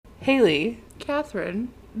Haley,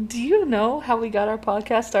 Catherine. do you know how we got our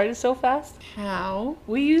podcast started so fast? How?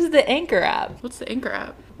 We use the Anchor app. What's the Anchor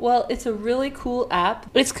app? Well, it's a really cool app.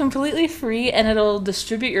 It's completely free and it'll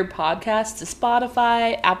distribute your podcast to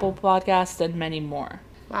Spotify, Apple Podcasts, and many more.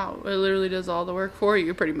 Wow, it literally does all the work for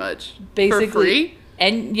you, pretty much. Basically. For free?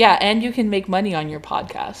 And you can make money on your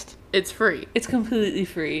podcast. It's free. It's completely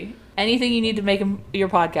free. Anything you need to make your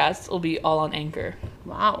podcast will be all on Anchor.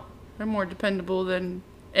 Wow. They're more dependable than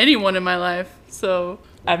anyone in my life, so...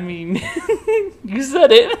 I mean, you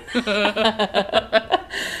said it.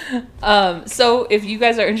 So if you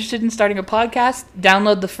guys are interested in starting a podcast,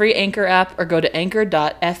 download the free Anchor app or go to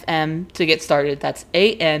anchor.fm to get started. That's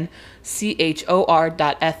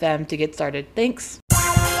ANCHOR.FM to get started. Thanks.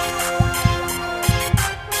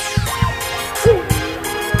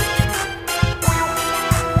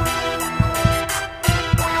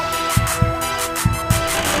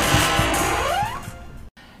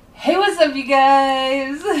 Hey, what's up, you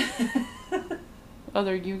guys? Oh,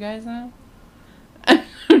 they're you guys now?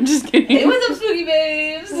 I'm just kidding. Hey, what's up, spooky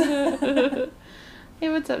babes? Hey,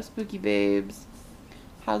 what's up, spooky babes?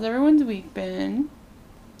 How's everyone's week been?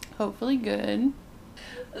 Hopefully good.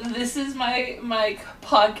 This is my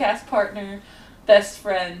podcast partner, best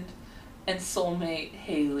friend, and soulmate,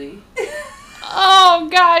 Haley. Oh,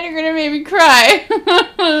 God, you're gonna make me cry. We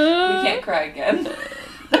can't cry again.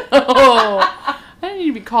 Oh, I didn't need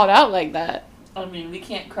to be called out like that. I mean, we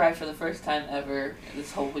can't cry for the first time ever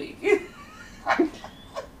this whole week.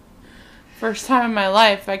 First time in my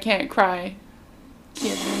life I can't cry.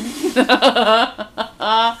 Kidding.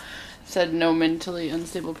 Said no mentally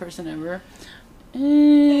unstable person ever.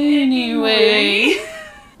 Anyway.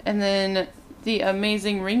 And then the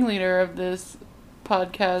amazing ringleader of this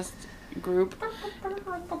podcast group.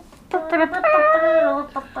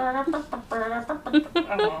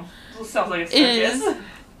 Sounds like a circus. Is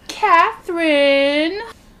Catherine.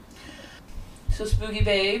 So, spooky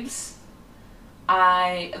babes,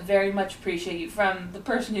 I very much appreciate you. From the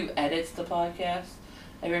person who edits the podcast,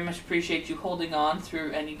 I very much appreciate you holding on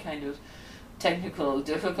through any kind of technical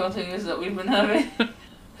difficulties that we've been having.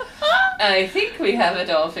 I think we have it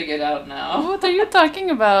all figured out now. What are you talking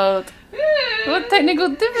about? What technical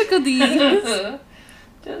difficulties?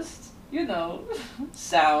 Just,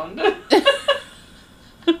 sound.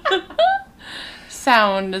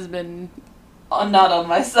 Sound has been... Not on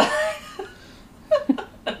my side.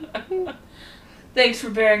 Thanks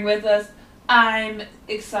for bearing with us. I'm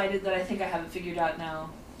excited that I think I have it figured out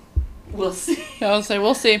now. We'll see. I'll say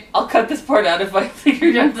we'll see. I'll cut this part out if I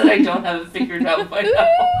figured out that I don't have it figured out by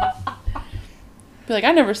now. Be like,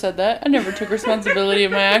 I never said that. I never took responsibility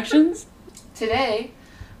of my actions. Today,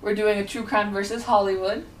 we're doing a True Crime versus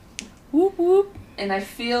Hollywood. Whoop whoop. And I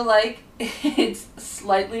feel like it's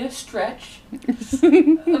slightly a stretch.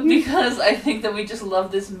 Because I think that we just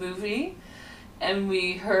love this movie. And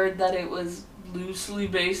we heard that it was loosely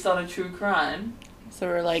based on a true crime. So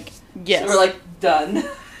we're like, yes. So we're like, done.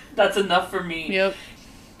 That's enough for me. Yep.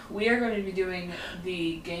 We are going to be doing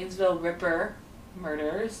the Gainesville Ripper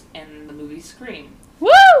murders and the movie Scream.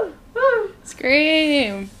 Woo! Woo!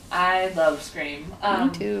 Scream! I love Scream. Me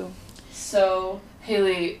too. So,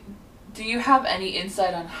 Haley, do you have any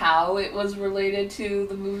insight on how it was related to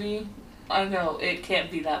the movie? I know it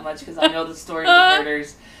can't be that much because I know the story of the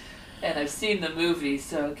murders and I've seen the movie,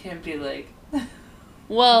 so it can't be like...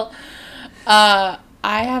 Well, I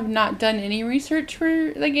have not done any research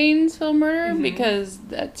for the Gainesville murder because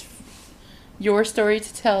that's your story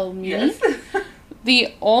to tell me. Yes.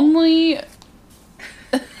 The only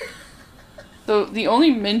the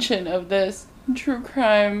only mention of this true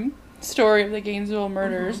crime story of the Gainesville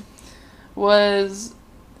murders was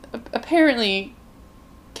apparently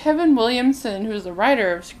Kevin Williamson, who's the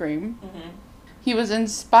writer of Scream. He was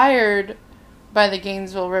inspired by the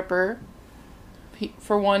Gainesville Ripper.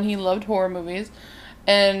 For one, he loved horror movies.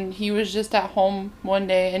 And he was just at home one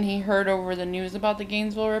day and he heard over the news about the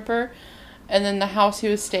Gainesville Ripper. And then the house he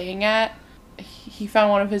was staying at, he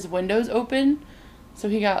found one of his windows open. So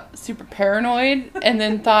he got super paranoid and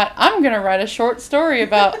then thought, I'm going to write a short story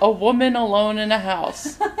about a woman alone in a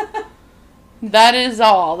house. That is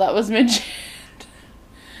all that was mentioned.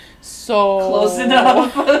 So... Close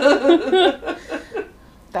enough.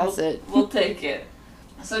 That's it. We'll take it.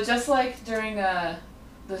 So just like during the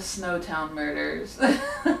Snowtown murders,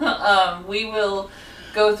 we will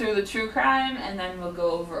go through the true crime and then we'll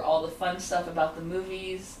go over all the fun stuff about the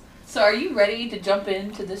movies. So are you ready to jump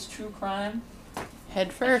into this true crime?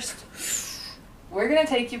 Head first. We're going to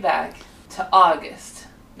take you back to August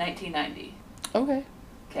 1990. Okay.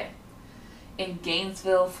 Okay. In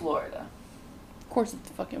Gainesville, Florida. Of course it's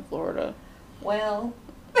fucking Florida. Well,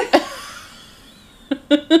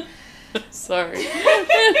 Sorry.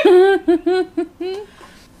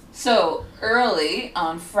 So, early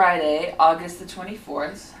on Friday, August the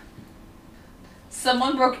 24th,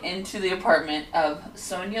 someone broke into the apartment of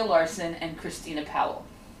Sonia Larson and Christina Powell.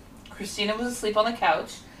 Christina was asleep on the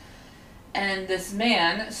couch, and this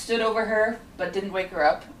man stood over her but didn't wake her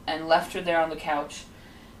up and left her there on the couch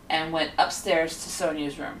and went upstairs to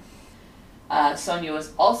Sonia's room. Sonia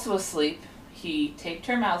was also asleep. He taped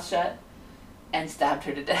her mouth shut and stabbed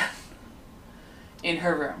her to death in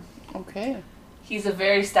her room. Okay. He's a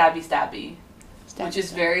very stabby, which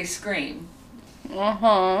is very Scream.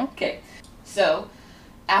 Uh-huh. Okay, so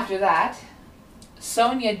after that,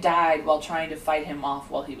 Sonia died while trying to fight him off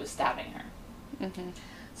while he was stabbing her. Mm-hmm.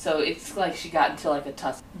 So it's like she got into like a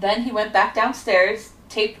tussle. Then he went back downstairs,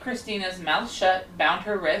 taped Christina's mouth shut, bound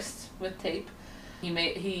her wrists with tape. He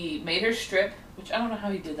made her strip, which I don't know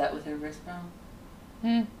how he did that with her wrist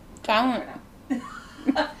bound. Talent.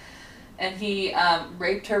 And he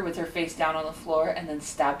raped her with her face down on the floor and then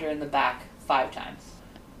stabbed her in the back 5 times.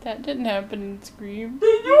 That didn't happen in Scream.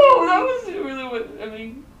 No, that was really what I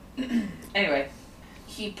mean. Anyway,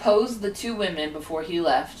 he posed the 2 women before he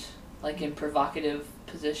left, like in provocative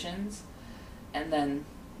positions, and then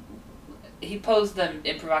he posed them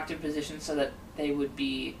in provocative positions so that they would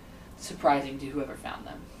be surprising to whoever found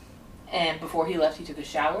them. And before he left, he took a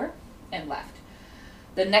shower and left.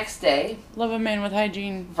 The next day... Love a man with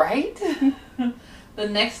hygiene. Right? The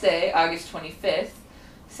next day, August 25th,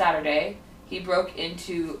 Saturday, he broke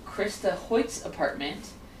into Krista Hoyt's apartment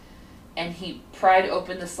and he pried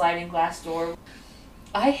open the sliding glass door.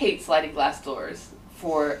 I hate sliding glass doors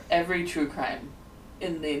for every true crime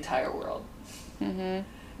in the entire world. Mm-hmm.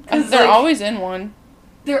 Because they're always in one.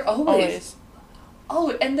 They're always.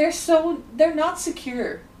 Oh, and they're not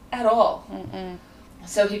secure at all. Mm-mm.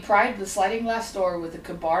 So he pried the sliding glass door with a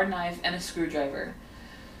Ka-Bar knife and a screwdriver.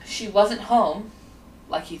 She wasn't home,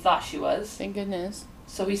 like he thought she was. Thank goodness.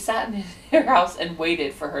 So he sat in her house and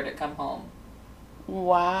waited for her to come home.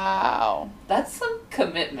 Wow. That's some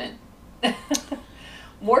commitment.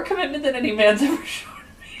 More commitment than any man's ever shown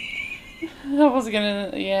me. I was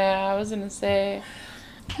gonna say.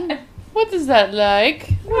 What is that like?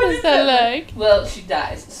 What is that like? Well, she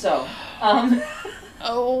dies, so,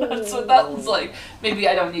 Oh. that's what that was like. Maybe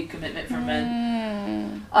I don't need commitment from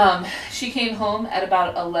men. She came home at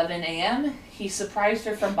about 11 a.m. He surprised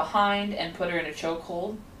her from behind and put her in a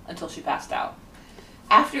chokehold until she passed out.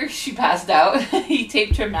 After she passed out, he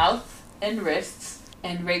taped her mouth and wrists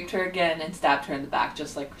and raped her again and stabbed her in the back,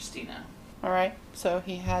 just like Christina. Alright, so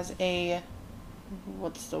he has a...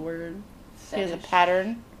 What's the word? Fetish. He has a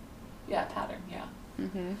pattern. Yeah, pattern, yeah.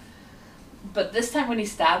 Mm-hmm. But this time when he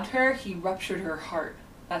stabbed her, he ruptured her heart.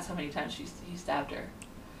 That's how many times he stabbed her.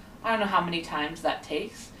 I don't know how many times that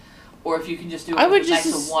takes. Or if you can just do it with a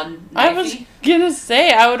nice one knifey. I was gonna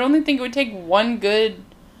say, I would only think it would take one good...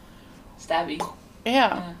 Stabby.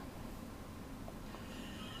 Yeah.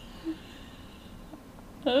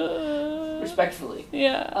 Respectfully.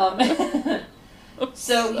 Yeah.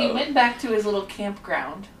 So he went back to his little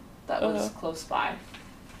campground that was close by.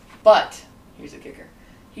 But, here's a kicker.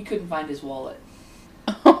 He couldn't find his wallet.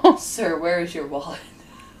 Sir, where is your wallet?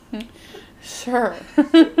 Sure.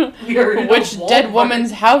 Which dead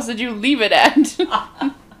woman's house did you leave it at?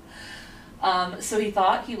 So he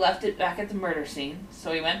thought he left it back at the murder scene.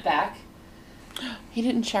 So he went back. He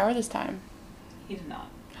didn't shower this time. He did not.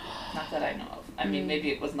 Not that I know of. I mean,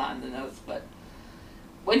 maybe it was not in the notes, but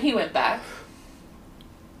when he went back,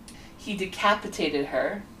 he decapitated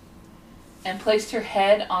her and placed her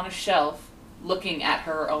head on a shelf looking at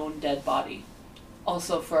her own dead body.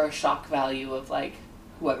 Also for a shock value of, like,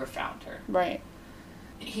 whoever found her. Right.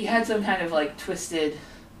 He had some kind of, like, twisted...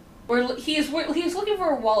 He is looking for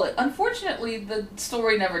a wallet. Unfortunately, the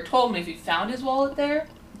story never told me if he found his wallet there.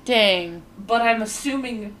 Dang. But I'm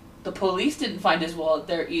assuming the police didn't find his wallet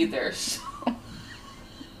there either. So.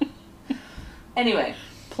 Anyway.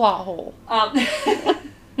 Plot hole.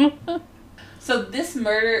 So these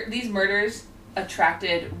murders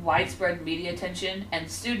attracted widespread media attention, and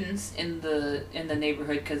students in the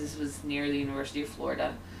neighborhood, because this was near the University of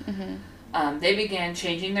Florida, they began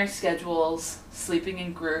changing their schedules, sleeping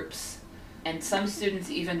in groups, and some students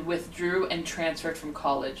even withdrew and transferred from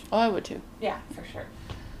college. Oh, I would too. Yeah, for sure.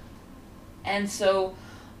 And so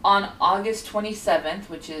on August 27th,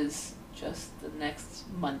 which is just the next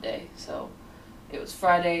Monday, so it was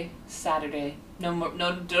Friday, Saturday,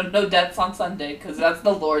 no deaths on Sunday, because that's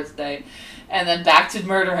the Lord's Day, and then back to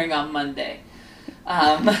murdering on Monday.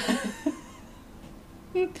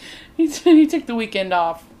 He took the weekend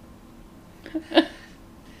off.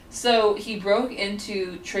 So he broke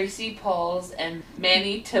into Tracy Paul's and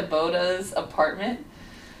Manny Taboda's apartment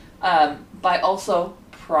by also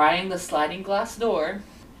prying the sliding glass door.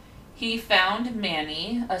 He found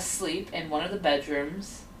Manny asleep in one of the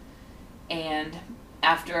bedrooms, and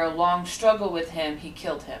after a long struggle with him, he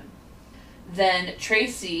killed him. Then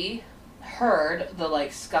Tracy heard the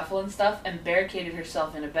scuffle and stuff and barricaded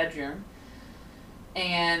herself in a bedroom,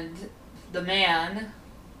 and the man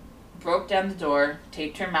broke down the door,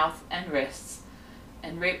 taped her mouth and wrists,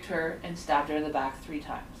 and raped her and stabbed her in the back 3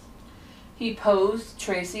 times. He posed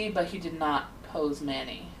Tracy, but he did not pose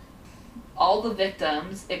Manny. All the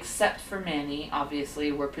victims, except for Manny,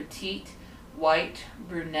 obviously, were petite, white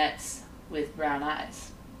brunettes with brown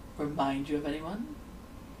eyes. Remind you of anyone?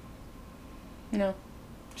 No.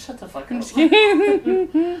 Shut the fuck I'm up. just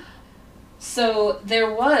kidding. So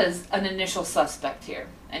there was an initial suspect here,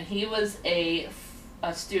 and he was a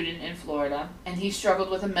student in Florida, and he struggled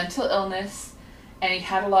with a mental illness, and he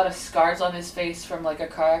had a lot of scars on his face from a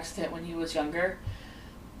car accident when he was younger.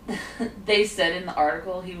 They said in the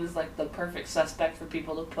article he was the perfect suspect for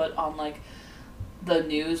people to put on the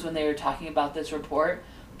news when they were talking about this report,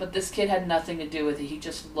 but this kid had nothing to do with it. He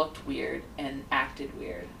just looked weird and acted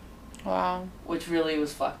weird. Wow. Which really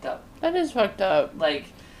was fucked up. That is fucked up.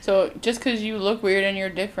 So just because you look weird and you're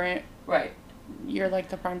different, right, you're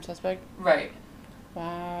the prime suspect? Right.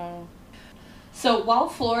 Wow. So while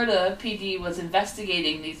Florida PD was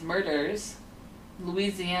investigating these murders,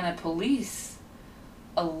 Louisiana police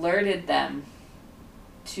alerted them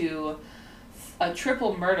to a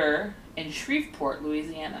triple murder in Shreveport,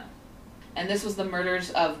 Louisiana. And this was the murders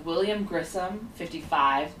of William Grissom,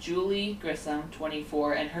 55, Julie Grissom,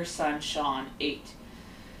 24, and her son, Sean, 8.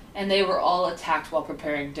 And they were all attacked while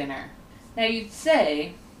preparing dinner. Now you'd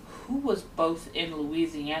say, who was both in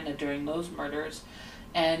Louisiana during those murders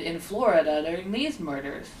and in Florida during these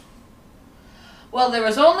murders? Well, there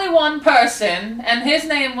was only one person, and his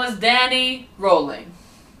name was Danny Rolling.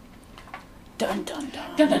 Dun dun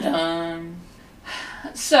dun. Dun dun dun.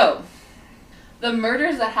 So, the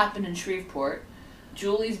murders that happened in Shreveport,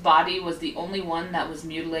 Julie's body was the only one that was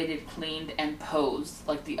mutilated, cleaned, and posed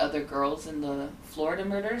like the other girls in the Florida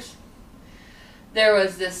murders. There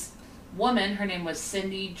was this woman, her name was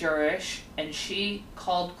Cindy Jurish, and she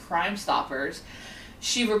called Crime Stoppers.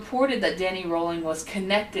 She reported that Danny Rolling was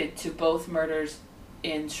connected to both murders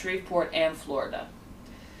in Shreveport and Florida.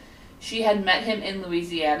 She had met him in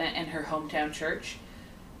Louisiana in her hometown church,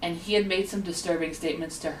 and he had made some disturbing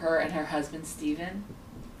statements to her and her husband, Stephen.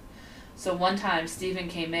 So one time, Stephen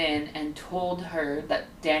came in and told her that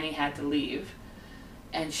Danny had to leave,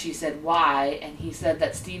 and she said, why? And he said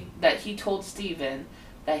that he told Stephen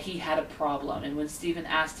that he had a problem, and when Stephen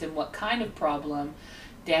asked him what kind of problem,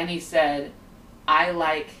 Danny said, I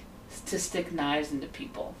like to stick knives into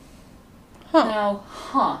people.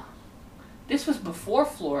 Now, this was before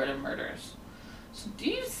Florida murders. So do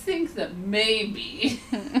you think that maybe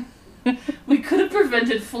we could have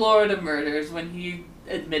prevented Florida murders when he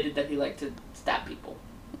admitted that he liked to stab people?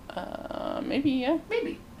 Maybe, yeah.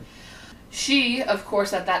 Maybe. She, of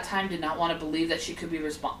course, at that time did not want to believe that he could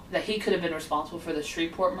have been responsible for the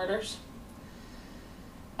Shreveport murders.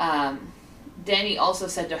 Danny also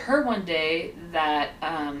said to her one day that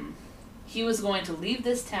he was going to leave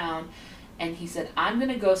this town, and he said, I'm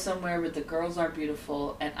going to go somewhere where the girls are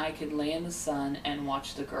beautiful and I can lay in the sun and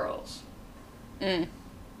watch the girls.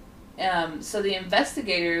 So the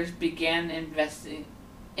investigators began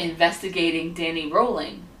investigating Danny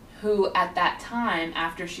Rolling, who at that time,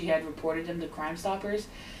 after she had reported him to Crime Stoppers,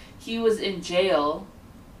 he was in jail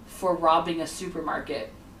for robbing a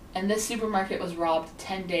supermarket. And this supermarket was robbed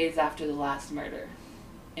 10 days after the last murder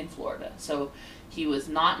in Florida. So he was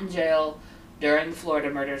not in jail during the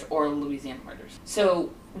Florida murders or Louisiana murders.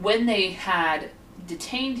 So when they had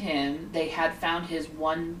detained him, they had found his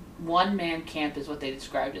one-man camp, is what they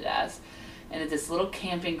described it as. And it's this little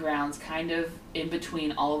camping grounds kind of in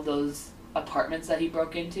between all of those apartments that he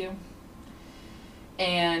broke into.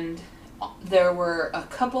 And there were a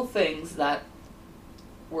couple things that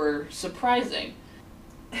were surprising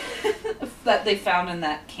that they found in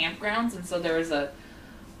that campgrounds. And so there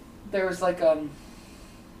was like a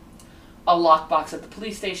lockbox at the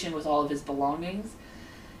police station with all of his belongings,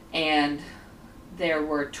 and there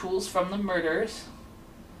were tools from the murders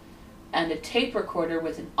and a tape recorder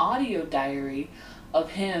with an audio diary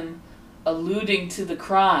of him alluding to the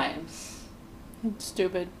crimes.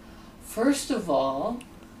 Stupid. First of all,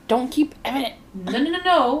 don't keep evidence.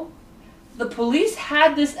 No. The police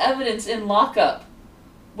had this evidence in lockup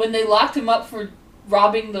when they locked him up for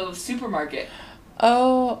robbing the supermarket.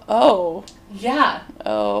 Oh. Yeah.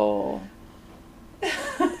 Oh.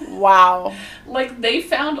 Wow. Like, they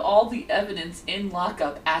found all the evidence in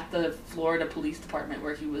lockup at the Florida Police Department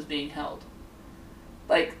where he was being held.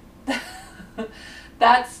 Like,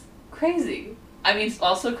 that's crazy. I mean, it's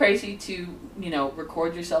also crazy to,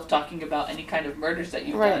 record yourself talking about any kind of murders that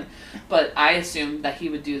you've done. But I assume that he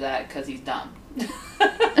would do that because he's dumb.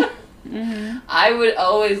 Mm-hmm. I would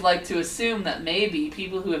always like to assume that maybe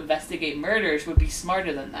people who investigate murders would be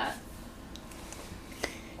smarter than that.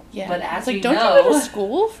 Yeah. But as like, we don't know, you go to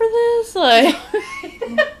school for this? Like,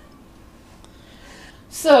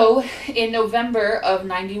 so in November of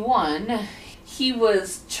 91, he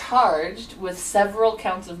was charged with several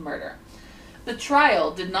counts of murder. The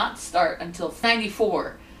trial did not start until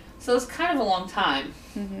 94, so it's kind of a long time.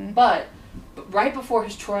 mm-hmm. But right before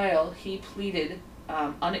his trial, he pleaded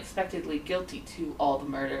unexpectedly guilty to all the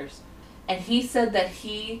murders, and he said that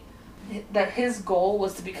his goal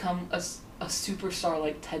was to become a superstar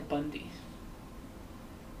like Ted Bundy.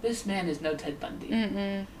 This man is no Ted Bundy.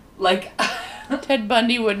 Mm-mm. Like, Ted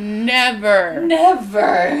Bundy would never.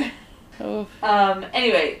 Never. Oof.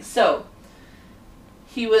 Anyway, so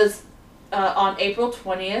he was on April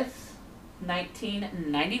 20th,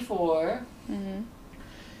 1994. Mm-hmm.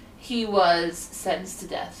 He was sentenced to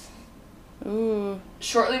death. Ooh.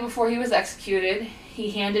 Shortly before he was executed, he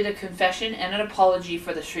handed a confession and an apology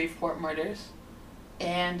for the Shreveport murders.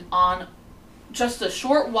 And on just a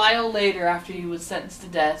short while later, after he was sentenced to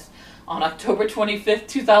death, on October 25th,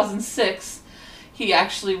 2006, he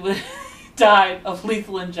actually died of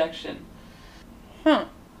lethal injection. Huh.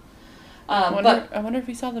 But I wonder if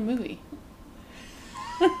he saw the movie.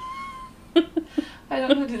 I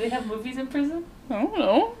don't know, do they have movies in prison? I don't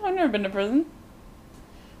know. I've never been to prison.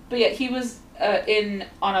 But yeah, he was on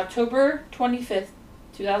October 25th,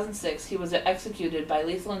 2006, he was executed by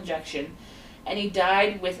lethal injection, and he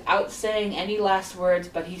died without saying any last words,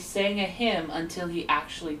 but he sang a hymn until he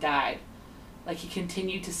actually died. Like, he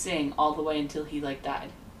continued to sing all the way until he,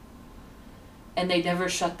 died. And they never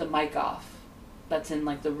shut the mic off that's in,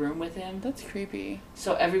 the room with him. That's creepy.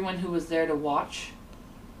 So everyone who was there to watch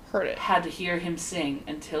Heard it. had to hear him sing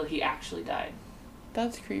until he actually died.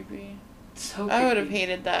 That's creepy. So creepy. I would have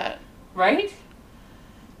hated that. Right?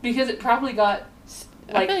 Because it probably got,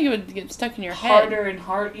 I feel like it would get stuck in your harder head. and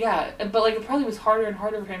harder. Yeah, but it probably was harder and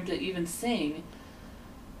harder for him to even sing.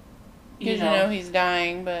 Because you know he's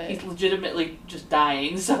dying, but he's legitimately just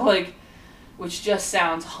dying. So which just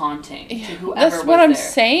sounds haunting to whoever that's was what I'm there.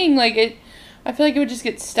 saying. I feel like it would just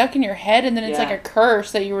get stuck in your head, and then it's like a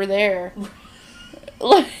curse that you were there.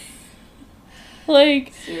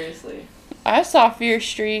 like Seriously. I saw Fear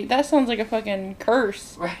Street. That sounds like a fucking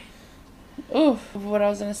curse. Right. Oof. What I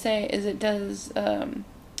was gonna say is it does.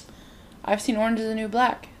 I've seen Orange is the New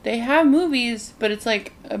Black. They have movies, but it's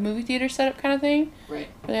like a movie theater setup kind of thing. Right.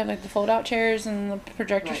 Where they have the fold-out chairs and the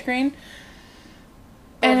projector screen.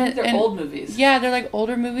 And I think they're old movies. Yeah, they're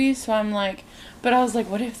older movies. So I'm but I was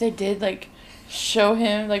what if they did show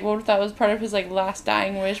him what if that was part of his last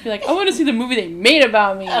dying wish? Be I want to see the movie they made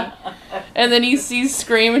about me. And then he sees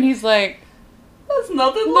Scream and he's like, that's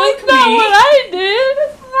nothing that's like not me. what I did.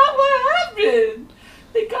 That's not what happened.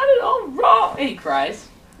 They got it all wrong. And he cries.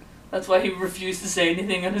 That's why he refused to say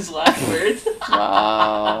anything on his last words.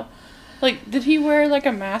 Wow. Did he wear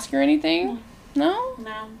a mask or anything? No?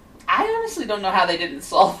 No. I honestly don't know how they didn't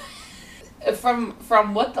solve it.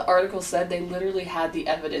 From what the article said, they literally had the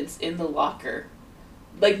evidence in the locker.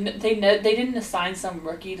 They didn't assign some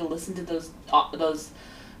rookie to listen to those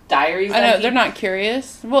diaries. I know, they're not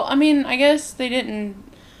curious. Well, I mean, I guess they didn't.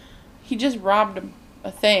 He just robbed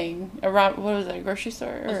a thing. What was it, a grocery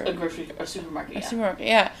store? Or A supermarket, A supermarket,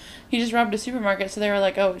 yeah. He just robbed a supermarket, so they were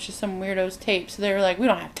oh, it's just some weirdo's tape. So they were we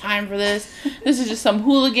don't have time for this. This is just some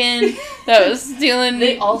hooligan that was stealing.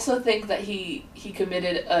 They also think that he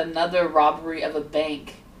committed another robbery of a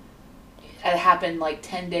bank. It happened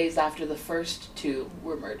 10 days after the first two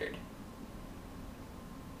were murdered.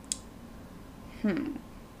 I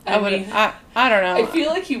don't know. I feel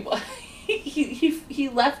like he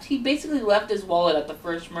left. He basically left his wallet at the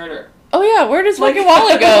first murder. Oh yeah, where'd his fucking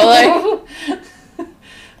wallet go?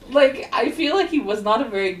 I feel like he was not a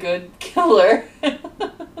very good killer.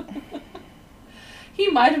 He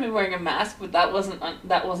might have been wearing a mask, but that wasn't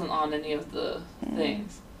on any of the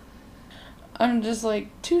things. I'm just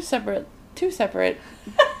two separate.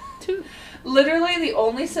 Literally, the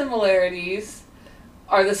only similarities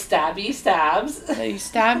are the stabby stabs. He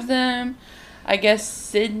stabs them. I guess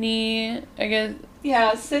Sydney.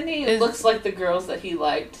 Yeah, Sydney looks like the girls that he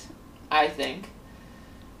liked, I think.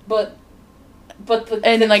 But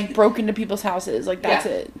broke into people's houses. That's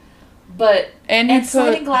it. But and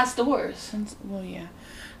sliding glass doors. Well, yeah,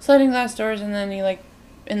 sliding glass doors, and then he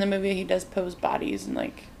in the movie he does pose bodies in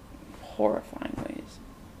like horrifying ways,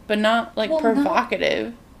 but not like Well,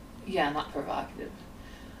 provocative. Yeah, not provocative.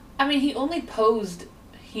 I mean, he only posed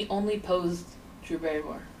Drew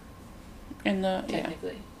Barrymore,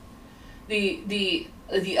 technically. The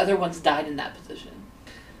other ones died in that position.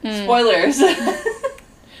 Spoilers.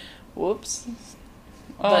 Whoops.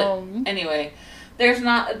 But anyway, there's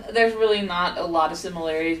really not a lot of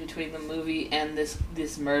similarities between the movie and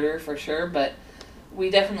this murder for sure, but we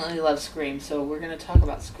definitely love Scream, so we're gonna talk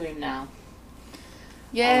about Scream now.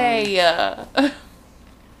 Yay!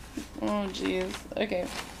 Oh jeez. Okay,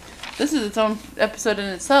 this is its own episode in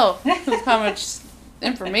itself. With how much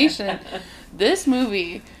information this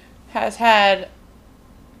movie has had.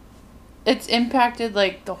 It's impacted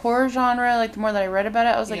like the horror genre. Like the more that I read about it,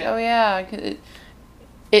 I was like, oh yeah,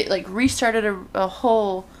 it like restarted a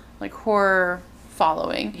whole like horror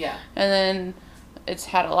following. Yeah. And then it's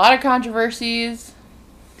had a lot of controversies.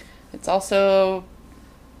 It's also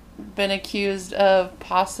been accused of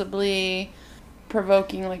possibly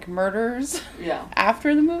provoking like murders. Yeah.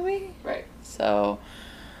 After the movie. Right. So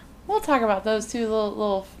we'll talk about those two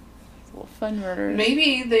little fun murders.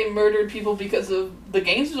 Maybe they murdered people because of the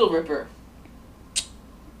Gainesville Ripper.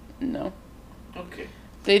 No. Okay.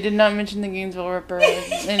 They did not mention the Gainesville Ripper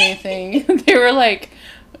as anything. They were like,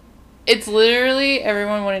 it's literally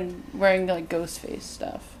everyone wearing like ghost face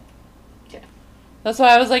stuff. Yeah. That's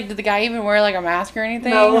why I was like, did the guy even wear like a mask or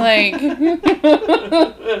anything? No. Like.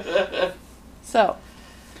 So,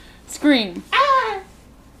 Scream. Ah!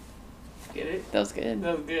 Get it? That was good.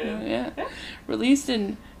 That was good. Yeah. Released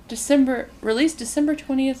December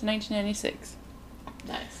 20th, 1996.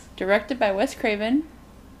 Nice. Directed by Wes Craven.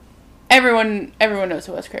 Everyone knows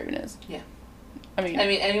who Wes Craven is. Yeah. I mean,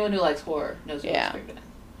 anyone who likes horror knows who Wes Craven is.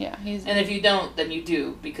 Yeah, and if you don't, then you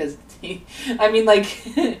do, because if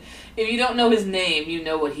you don't know his name, you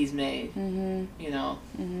know what he's made. Mm-hmm. You know.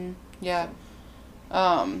 Mm-hmm. Yeah.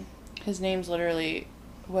 His name's literally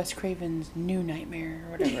Wes Craven's New Nightmare,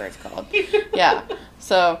 or whatever it's called. Yeah.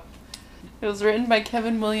 So, it was written by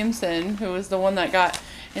Kevin Williamson, who was the one that got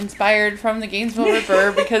inspired from the Gainesville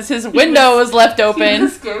Ripper because his window was left open. He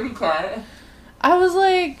was a scaredy cat. I was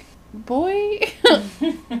like, boy, I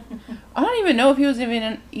don't even know if he was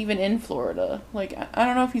even in Florida. Like, I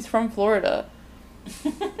don't know if he's from Florida.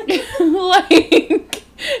 Like,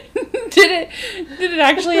 did it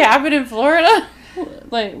actually happen in Florida?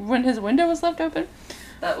 Like, when his window was left open?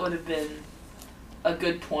 That would have been a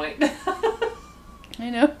good point. I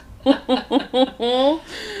know.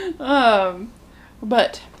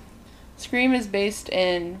 But Scream is based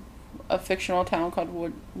in a fictional town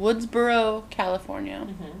called Woodsboro, California.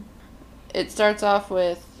 Mm-hmm. It starts off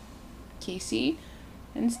with Casey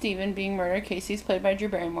and Steven being murdered. Casey's played by Drew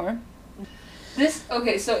Barrymore.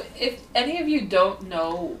 So if any of you don't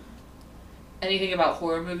know anything about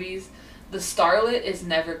horror movies, the starlet is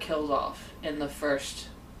never killed off in the first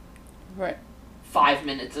 5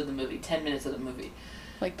 minutes of the movie, 10 minutes of the movie.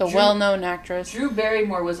 Like the well-known actress. Drew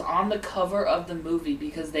Barrymore was on the cover of the movie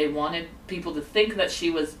because they wanted people to think that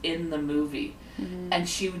she was in the movie. Mm-hmm. And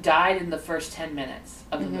she died in the first 10 minutes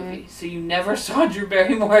of the movie. So you never saw Drew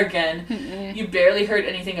Barrymore again. Mm-mm. You barely heard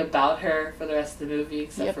anything about her for the rest of the movie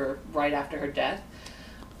except for right after her death.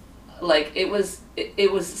 Like, it was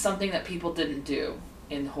something that people didn't do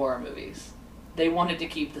in horror movies. They wanted to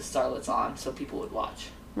keep the starlets on so people would watch.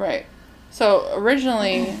 Right. So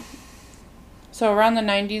originally... So around the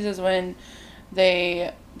 90s is when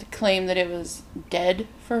they claimed that it was dead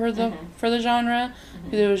for the genre.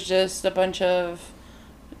 Mm-hmm. It was just a bunch of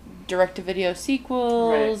direct-to-video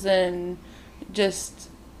sequels and just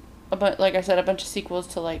like I said, a bunch of sequels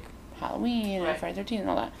to like Halloween and Friday the 13th and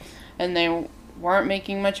all that, and they weren't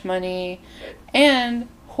making much money, and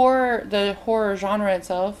the horror genre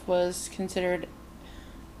itself was considered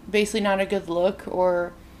basically not a good look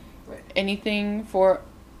or anything for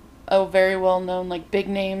a very well-known, like, big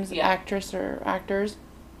names actress or actors.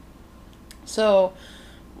 So,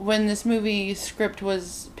 when this movie script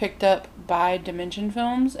was picked up by Dimension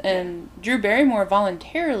Films, and Drew Barrymore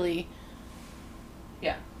voluntarily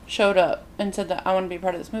showed up and said that I want to be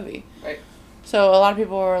part of this movie. Right. So, a lot of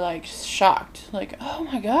people were, like, shocked. Like, oh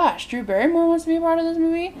my gosh, Drew Barrymore wants to be a part of this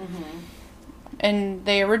movie? Mm-hmm. And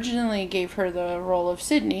they originally gave her the role of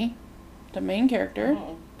Sydney, the main character.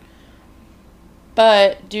 Oh.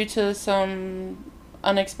 But due to some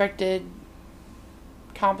unexpected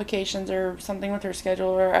complications or something with her schedule,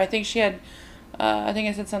 or I think she had, I think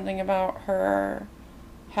I said something about her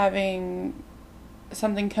having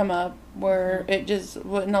something come up where it just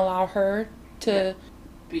wouldn't allow her to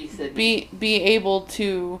be able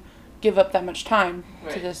to give up that much time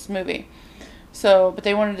to this movie. So, but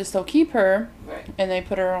they wanted to still keep her, Right. and they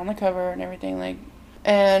put her on the cover and everything, like,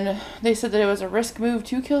 and they said that it was a risk move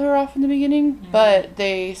to kill her off in the beginning, but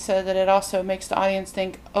they said that it also makes the audience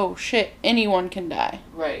think, oh shit, anyone can die.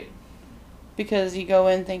 Right. Because you go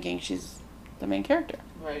in thinking she's the main character.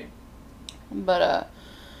 Right. But,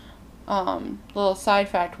 little side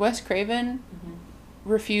fact, Wes Craven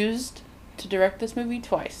refused to direct this movie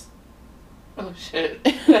twice. Oh shit.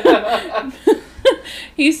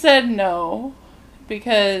 He said no,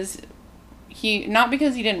 because not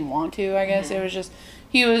because he didn't want to, I guess. It was just,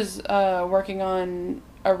 he was working on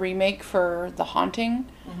a remake for The Haunting,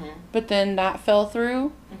 but then that fell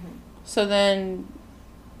through. So then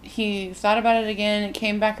he thought about it again, it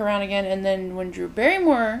came back around again, and then when Drew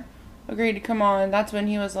Barrymore agreed to come on, that's when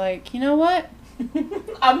he was like, you know what?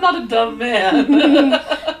 I'm not a dumb man.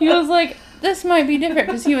 He was like, this might be different,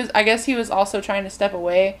 because I guess he was also trying to step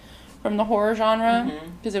away from the horror genre,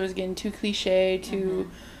 because it was getting too cliche, too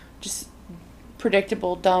just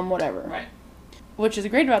predictable, dumb, whatever. Right. Which is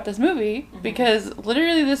great about this movie, because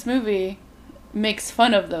literally this movie makes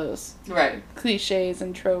fun of those Right. cliches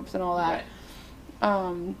and tropes and all that.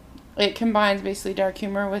 Right. It combines basically dark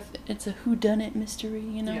humor with, it's a whodunit mystery,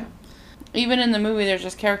 you know? Yeah. Even in the movie, there's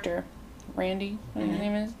this character, Randy, whatever his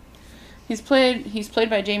name is. He's played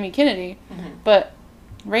by Jamie Kennedy, but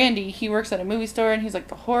Randy, he works at a movie store, and he's like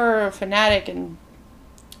the horror fanatic, and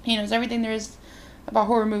he knows everything there is about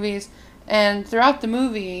horror movies. And throughout the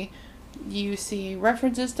movie, you see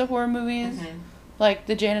references to horror movies, like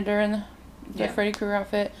the janitor in the Freddy Krueger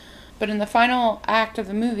outfit. But in the final act of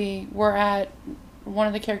the movie, we're at one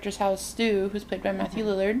of the characters' house, Stu, who's played by Matthew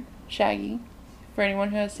Lillard, Shaggy, for anyone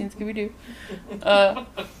who has seen Scooby-Doo.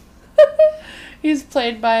 He's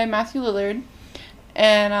played by Matthew Lillard,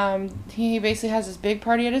 and he basically has this big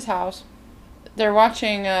party at his house. They're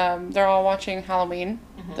all watching Halloween,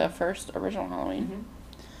 the first original Halloween,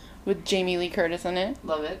 with Jamie Lee Curtis in it.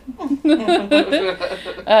 Love it.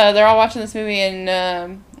 They're all watching this movie,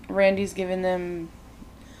 and Randy's giving them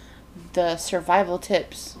the survival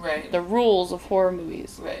tips, Right. the rules of horror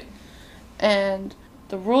movies. Right. And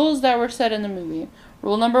the rules that were set in the movie.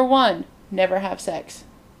 Rule number 1, never have sex.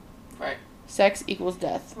 Right. Sex equals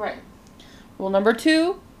death. Right. Rule number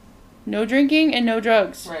 2, no drinking and no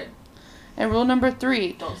drugs. Right. And rule number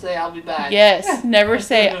 3, Don't say I'll be back. yes, never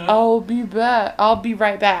say, I'll be back. I'll be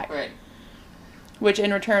right back. Right. Which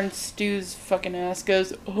in return, Stu's fucking ass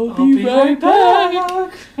goes, I'll be right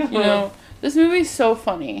back. You know, this movie's so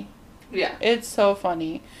funny. Yeah. It's so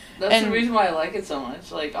funny. That's the reason why I like it so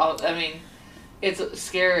much. Like, I mean, it's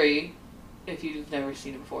scary if you've never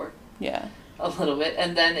seen it before. Yeah. A little bit.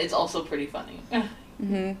 And then it's also pretty funny.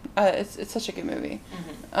 It's such a good movie.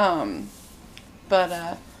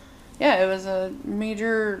 Yeah, it was a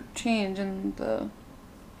major change in the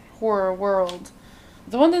horror world.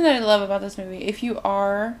 The one thing that I love about this movie, if you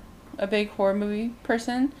are a big horror movie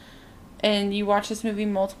person and you watch this movie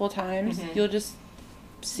multiple times, you'll just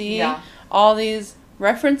see all these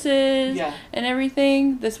references and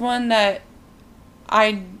everything. This one that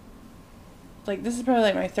this is probably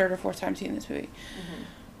like my third or fourth time seeing this movie.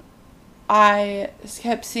 I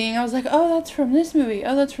kept seeing, I was like, oh, that's from this movie.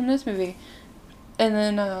 Oh, that's from this movie. And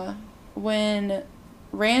then when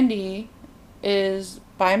Randy is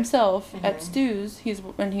by himself at Stu's,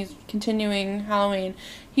 when he's continuing Halloween,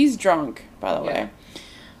 he's drunk, by the way.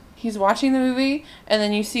 He's watching the movie, and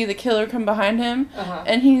then you see the killer come behind him,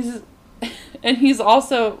 and he's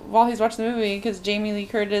also, while he's watching the movie, because Jamie Lee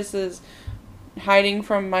Curtis is hiding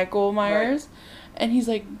from Michael Myers, and he's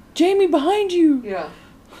like, Jamie, behind you! Yeah.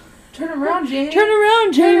 Turn around, Jamie! Turn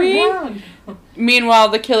around, Jamie! Turn around. Meanwhile,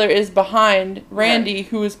 the killer is behind Randy,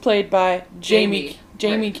 who is played by Jamie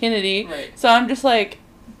Kennedy. Right. So I'm just like,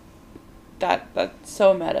 that's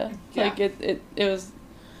so meta. Yeah. Like it was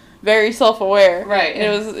very self-aware. Right.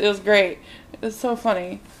 It was great. It was so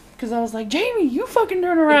funny because I was like, Jamie, you fucking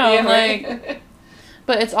turn around. Like,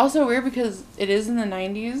 but it's also weird because it is in the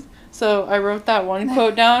 90s. So I wrote that one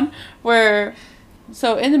quote down where,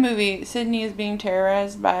 so in the movie, Sydney is being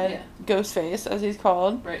terrorized by Ghostface, as he's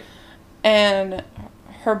called. Right. And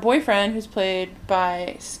her boyfriend, who's played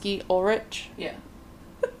by Skeet Ulrich. Yeah.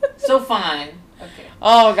 So fine. Okay.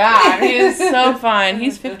 Oh, God. He is so fine.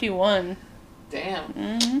 He's 51.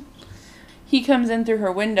 Damn. He comes in through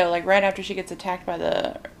her window, like, right after she gets attacked by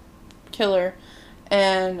the killer.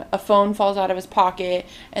 And a phone falls out of his pocket.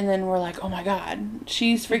 And then we're like, oh, my God.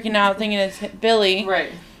 She's freaking out thinking it's Billy.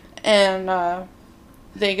 Right. And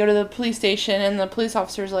they go to the police station. And the police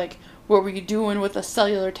officer's like, what were you doing with a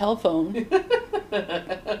cellular telephone?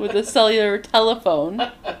 With a cellular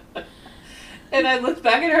telephone. And I looked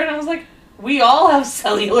back at her and I was like, We all have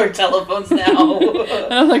cellular telephones now.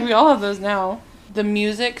 And I'm like, we all have those now. The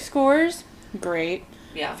music scores, great.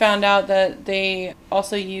 Yeah. Found out that they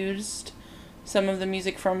also used some of the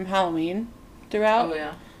music from Halloween throughout. Oh,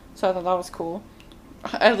 yeah. So I thought that was cool.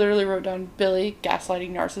 I literally wrote down Billy,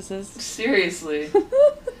 gaslighting narcissist. Seriously.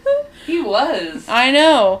 He was. I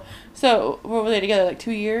know. So, what were they together, like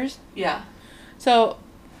 2 years? Yeah. So,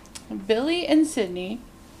 Billy and Sydney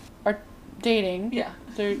are dating. Yeah.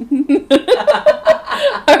 They're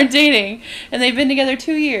are dating, and they've been together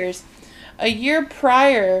 2 years. A year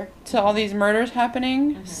prior to all these murders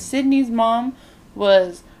happening, Sydney's mom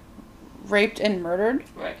was raped and murdered.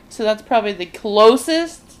 Right. So that's probably the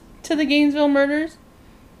closest to the Gainesville murders.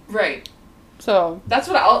 Right. So that's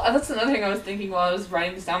another thing I was thinking while I was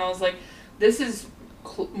writing this down. I was like, this is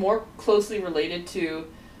more closely related to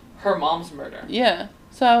her mom's murder. yeah.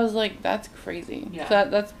 So I was like, that's crazy. Yeah. So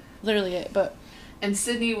that's literally it. But And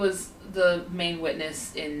Sydney was the main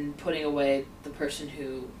witness in putting away the person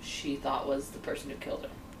who she thought was the person who killed her.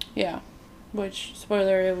 yeah, which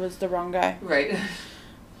spoiler, it was the wrong guy. Right.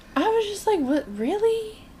 I was just like, what,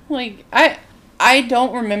 really? Like, I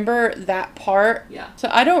don't remember that part. Yeah. So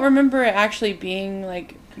I don't remember it actually being,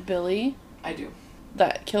 like, Billy I do.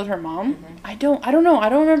 that killed her mom. Mhm. I don't know. I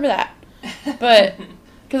don't remember that. But,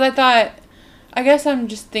 because I thought, I guess I'm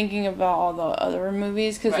just thinking about all the other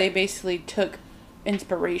movies, because they Right. basically took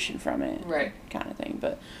inspiration from it. Right. Kind of thing.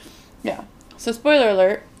 But, yeah. So, spoiler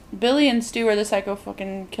alert, Billy and Stu are the psycho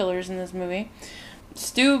fucking killers in this movie.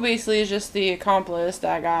 Stu basically is just the accomplice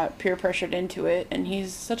that got peer pressured into it, and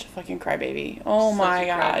he's such a fucking crybaby. Oh my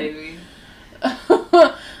god. Crybaby.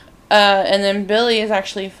 And then Billy is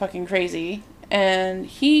actually fucking crazy, and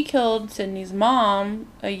he killed Sydney's mom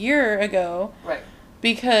a year ago. Right.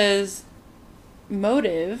 Because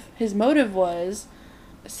his motive was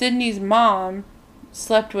Sydney's mom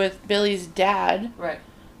slept with Billy's dad, Right.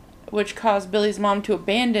 which caused Billy's mom to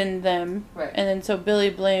abandon them. Right. And then so Billy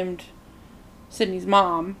blamed Sydney's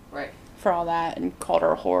mom Right. for all that and called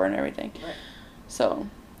her a whore and everything. Right. So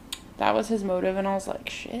that was his motive, and I was like,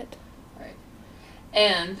 shit. Right.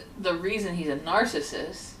 And the reason he's a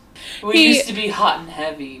narcissist, we used to be hot and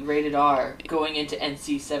heavy, rated R, going into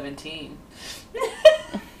NC-17.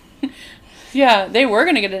 Yeah, they were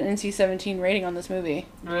going to get an NC-17 rating on this movie.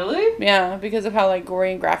 Really? Yeah, because of how, like,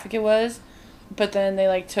 gory and graphic it was. But then they,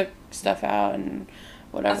 like, took stuff out and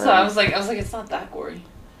whatever. That's what I was like, it's not that gory.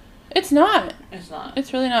 It's not. It's not.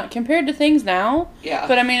 It's really not. Compared to things now. Yeah.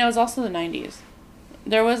 But, I mean, it was also the 90s.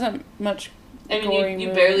 There wasn't much I mean, gory you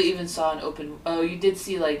movies. barely even saw an open... Oh, you did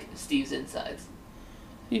see, like, Steve's insides.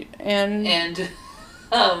 And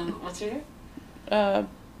what's your name?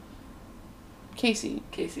 Casey.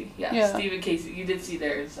 Casey. Yeah. Yeah. Steve and Casey. You did see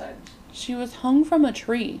their inside. She was hung from a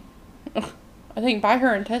tree. I think by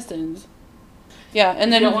her intestines. Yeah, and If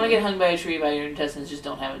then... you don't want to get hung by a tree by your intestines, just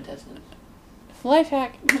don't have intestines. Life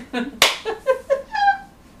hack.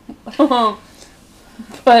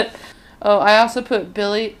 But, I also put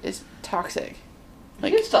Billy is toxic.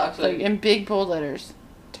 Like, He's toxic. Like, in big bold letters.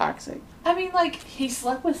 Toxic. I mean, like, he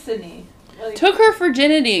slept with Sydney. Like, Took her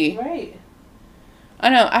virginity. Right. I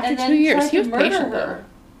know, after And 2 then years. tried He to was murder patient, though. her.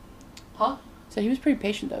 Huh? So he was pretty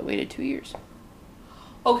patient, though. Waited 2 years.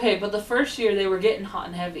 Okay, but the first year they were getting hot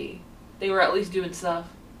and heavy. They were at least doing stuff.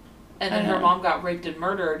 And then I her know. mom got raped and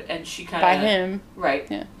murdered, and she kind of... By him. Right.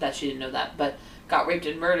 Yeah. That she didn't know that. But got raped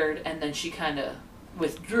and murdered, and then she kind of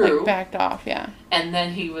withdrew. Like, backed off, yeah. And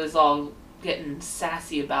then he was all getting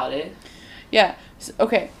sassy about it. Yeah.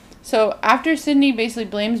 Okay. So after Sydney basically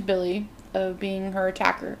blames Billy of being her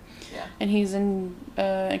attacker, Yeah. and he's in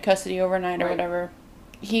custody overnight or Right. whatever,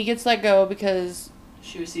 he gets let go because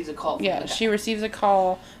She receives a call from yeah, the guy. she receives a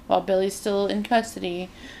call while Billy's still in custody,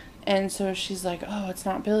 and so she's like, "Oh, it's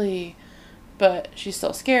not Billy," but she's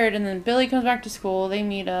still scared. And then Billy comes back to school. They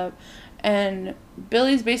meet up, and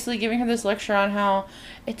Billy's basically giving her this lecture on how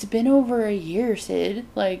it's been over a year, Sid.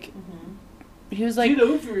 Like, he was like, Get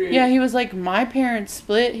over it. yeah, he was like, my parents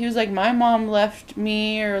split. He was like, my mom left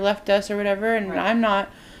me or left us or whatever, and Right. I'm not,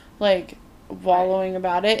 like, wallowing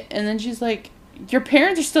about it. And then she's like, your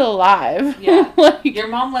parents are still alive. Yeah. Like, Your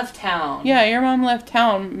mom left town. yeah, your mom left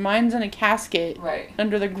town. Mine's in a casket Right.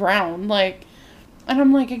 under the ground. Like, and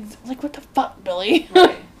I'm like, what the fuck, Billy?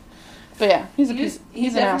 Right. But yeah, he's He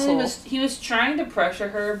an definitely asshole. he was trying to pressure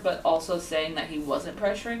her, but also saying that he wasn't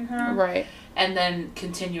pressuring her. Right. And then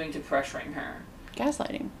continuing to pressuring her.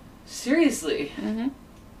 Gaslighting. Seriously. Mm-hmm.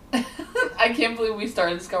 I can't believe we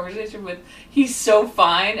started this conversation with he's so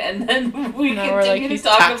fine, and then we Now we're like, continue he's to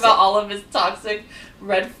talk toxic. about all of his toxic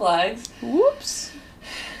red flags. Whoops.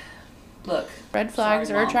 Look. Red flags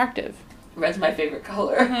Sorry, are Mom. attractive. Red's my favorite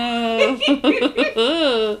color.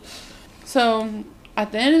 So,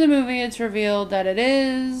 at the end of the movie, it's revealed that it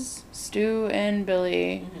is Stu and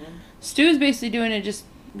Billy. Mm-hmm. Stu is basically doing it just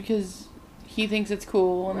because he thinks it's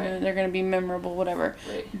cool and Right. they're going to be memorable, whatever.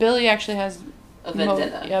 Right. Billy actually has A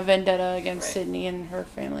vendetta. a vendetta against Right. Sydney and her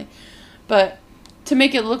family. But to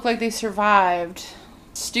make it look like they survived,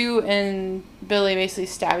 Stu and Billy basically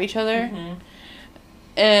stab each other. Mm-hmm.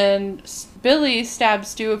 And Billy stabs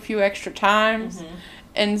Stu a few extra times. Mm-hmm.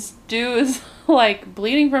 And Stu is like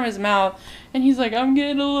bleeding from his mouth. And he's like, I'm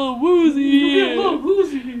getting a little woozy.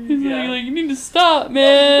 He's like, you need to stop,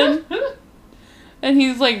 man. And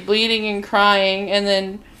he's like bleeding and crying. And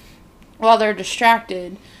then while they're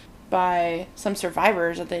distracted by some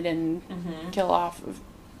survivors that they didn't Mm-hmm. kill off,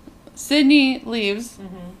 Sydney leaves.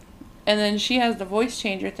 Mm-hmm. And then she has the voice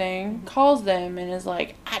changer thing, calls them, and is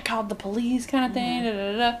like, I called the police kind of thing. Da,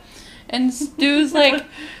 da, da, da. And Stu's like,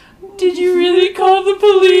 did you really call the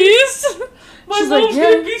police? My mom's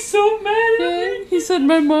gonna be so mad at me. He said,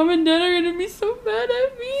 my mom and dad are gonna be so mad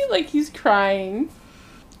at me. Like, he's crying.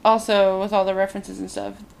 Also, with all the references and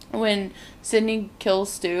stuff, when Sydney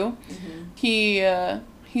kills Stu, Mm-hmm.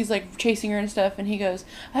 he's like chasing her and stuff, and he goes,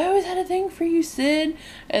 I always had a thing for you, Sid.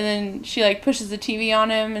 And then she like pushes the TV on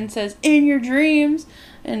him and says, in your dreams,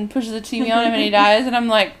 and pushes the TV on him and he dies. And I'm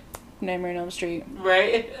like, Nightmare on Elm Street.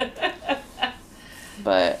 Right.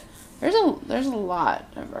 But there's a lot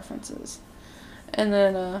of references. And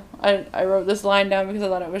then I wrote this line down because I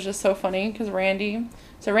thought it was just so funny, because Randy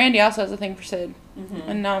also has a thing for Sid. Mm-hmm.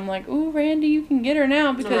 And now I'm like, ooh, Randy, you can get her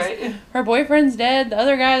now because Right. her boyfriend's dead, the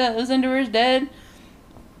other guy that lives into her is dead.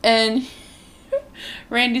 And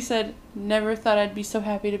Randy said, never thought I'd be so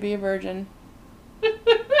happy to be a virgin.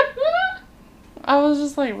 I was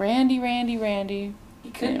just like, Randy.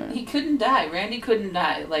 He couldn't die. Randy couldn't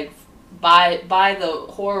die. Like, by the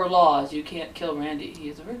horror laws, you can't kill Randy. He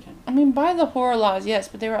is a virgin. I mean, by the horror laws, yes,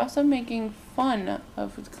 but they were also making fun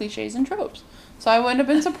of cliches and tropes. So I wouldn't have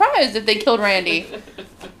been surprised if they killed Randy.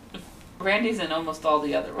 Randy's in almost all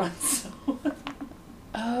the other ones. So.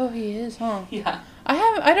 Oh, he is, huh? Yeah.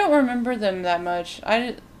 I don't remember them that much.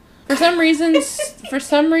 For some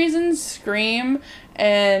reason, Scream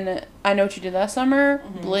and I Know What You Did Last Summer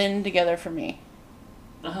blend together for me.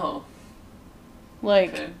 Oh.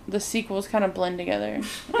 Like, Okay. the sequels kind of blend together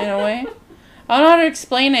in a way. I don't know how to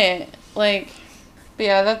explain it. Like, but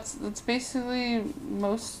yeah, that's basically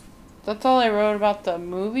that's all I wrote about the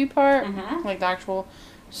movie part. Mm-hmm. Like, the actual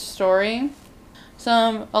story. This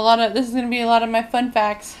is going to be a lot of my fun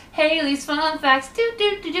facts. Haley's fun facts.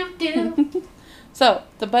 Do. So,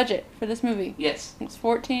 the budget for this movie Yes. was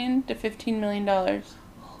 $14 to $15 million. Holy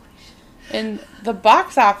shit. In the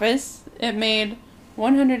box office, it made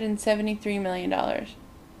 $173 million.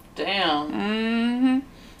 Damn. Mm-hmm.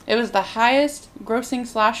 It was the highest grossing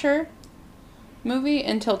slasher movie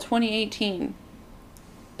until 2018.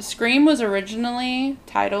 Scream was originally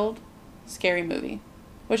titled Scary Movie,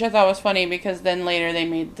 which I thought was funny because then later they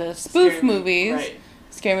made the spoof Scary movies. Right.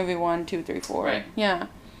 Scary Movie 1, 2, 3, 4. Right. Yeah.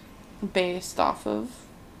 Based off of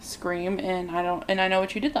Scream and I Know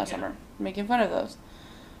What You Did Last Summer. Making fun of those.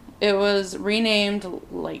 It was renamed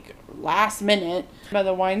like last minute by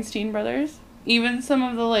the Weinstein brothers. Even some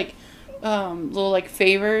of the like little like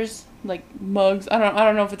favors, like mugs. I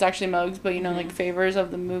don't know if it's actually mugs, but you know, like favors of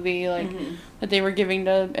the movie, like that they were giving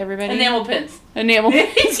to everybody. Enamel pins. Enamel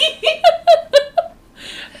pins.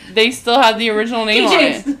 They still had the original name on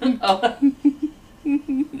it. Oh.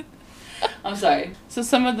 I'm sorry. So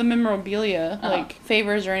some of the memorabilia, like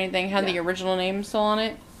favors or anything, had the original name still on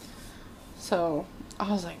it. So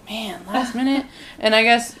I was like, man, last minute. And I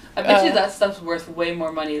guess I bet you that stuff's worth way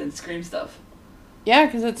more money than Scream stuff. Yeah,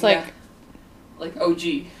 because it's like OG.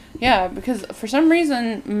 Yeah, because for some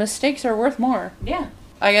reason mistakes are worth more. Yeah.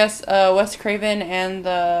 I guess Wes Craven and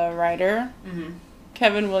the writer Mm-hmm.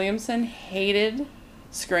 Kevin Williamson hated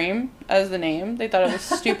Scream as the name. They thought it was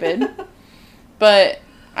stupid. But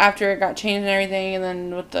after it got changed and everything, and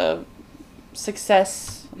then with the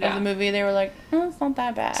success of the movie, they were like, it's not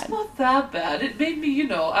that bad. It's not that bad. It made me,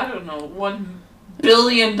 I don't know, $1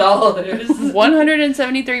 billion.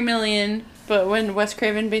 $173 million. But when Wes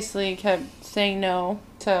Craven basically kept saying no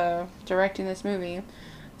to directing this movie,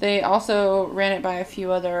 they also ran it by a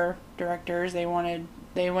few other directors. They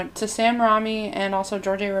went to Sam Raimi and also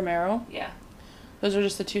George A. Romero. Yeah. Those are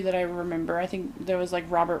just the two that I remember. I think there was like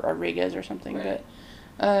Robert Rodriguez or something, right.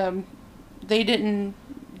 But they didn't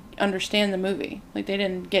understand the movie. Like, they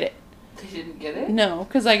didn't get it. They didn't get it? No,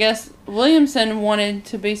 because I guess Williamson wanted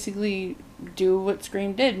to basically do what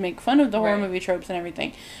Scream did, make fun of the horror movie tropes and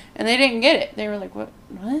everything. And they didn't get it. They were like, what?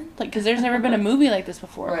 Like, because there's never been a movie like this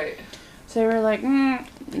before. Right. So they were like, no.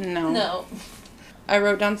 No. I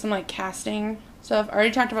wrote down some, like, casting stuff. I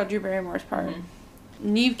already talked about Drew Barrymore's part.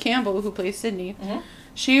 Mm-hmm. Neve Campbell, who plays Sydney, Mm-hmm.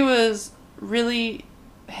 she was really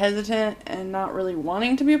hesitant and not really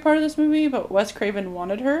wanting to be a part of this movie, but Wes Craven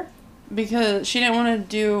wanted her because she didn't want to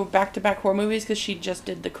do back-to-back horror movies because she just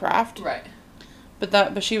did The Craft. Right.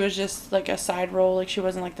 But she was just, like, a side role. Like, she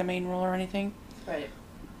wasn't, like, the main role or anything. Right.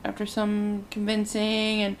 After some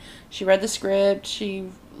convincing, and she read the script, she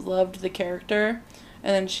loved the character,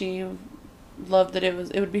 and then she loved that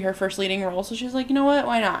it would be her first leading role, so she was like, you know what,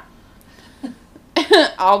 why not?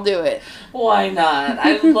 I'll do it. Why not?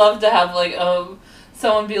 I'd love to have, like,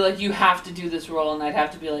 someone be like, you have to do this role, and I'd have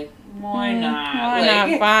to be like, why not? Why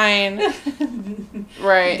like, not? Fine.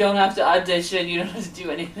 Right. You don't have to audition, you don't have to do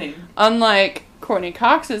anything. Unlike Courtney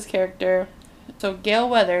Cox's character, so Gail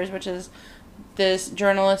Weathers, which is this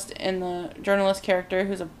journalist character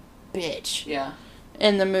who's a bitch. Yeah.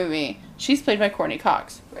 In the movie. She's played by Courtney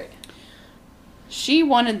Cox. Right. She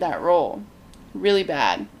wanted that role really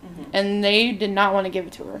bad. Mm-hmm. And they did not want to give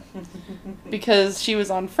it to her. Because she was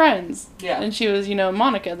on Friends. Yeah. And she was,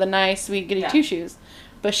 Monica, the nice, sweet, goody two-shoes.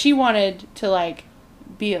 But she wanted to, like,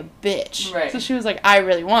 be a bitch. Right. So she was like, I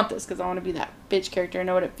really want this because I want to be that bitch character and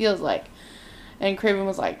know what it feels like. And Craven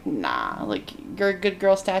was like, nah, like, your good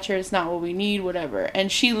girl stature is not what we need, whatever.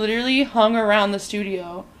 And she literally hung around the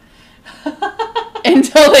studio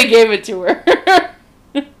until they gave it to her.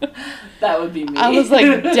 That would be me. I was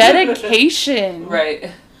like, dedication. Right.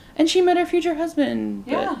 And she met her future husband.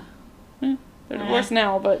 Yeah. They're divorced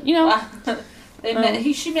now, but,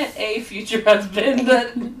 She met a future husband.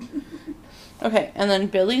 But... Okay, and then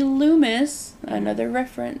Billy Loomis, another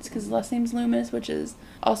reference, because his last name's Loomis, which is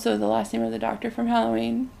also the last name of the doctor from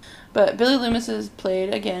Halloween. But Billy Loomis is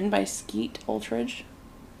played, again, by Skeet Ulrich.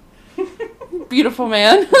 Beautiful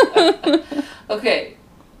man. Okay.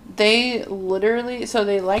 They literally, so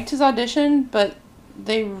they liked his audition, but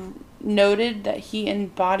they noted that he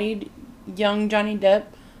embodied young Johnny Depp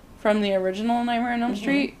from the original Nightmare on Elm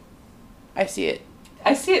Street. I see it.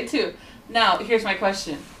 I see it too. Now, here's my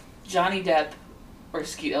question. Johnny Depp or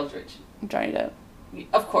Skeet Ulrich? Johnny Depp.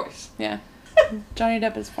 Of course. Yeah. Johnny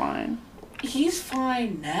Depp is fine. He's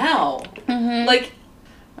fine now. Mm-hmm. Like,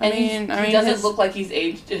 he doesn't look like he's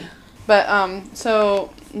aged. But,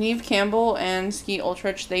 so, Neve Campbell and Skeet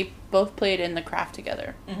Ulrich, they both played in The Craft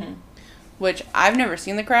together. Mm-hmm. Which, I've never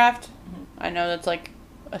seen The Craft. Mm-hmm. I know that's, like,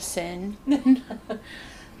 a sin.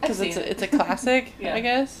 Because it's a classic, Yeah. I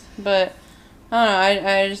guess. But, I don't know,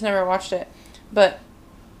 I just never watched it. But,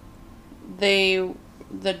 the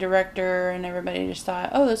director and everybody just thought,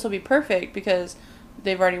 oh, this will be perfect because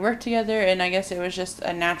they've already worked together, and I guess it was just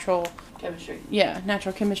a natural... Chemistry. Yeah,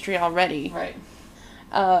 natural chemistry already. Right.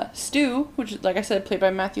 Stu, which, like I said, played by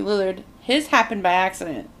Matthew Lillard, his happened by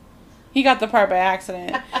accident. He got the part by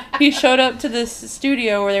accident. He showed up to this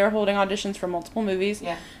studio where they were holding auditions for multiple movies.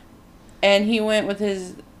 Yeah. And he went with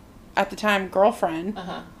his, at the time, girlfriend,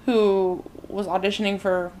 who was auditioning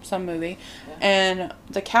for some movie. Yeah. And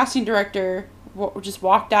the casting director just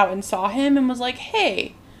walked out and saw him and was like,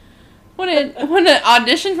 hey, want to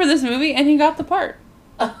audition for this movie? And he got the part.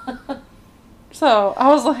 So I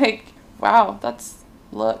was like, wow, that's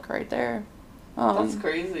luck right there. That's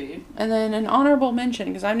crazy. And then an honorable mention,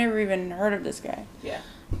 because I've never even heard of this guy. Yeah.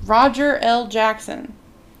 Roger L. Jackson.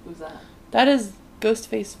 Who's that? That is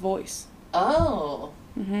Ghostface's voice. Oh.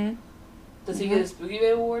 Mm-hmm. Does he get a Spooky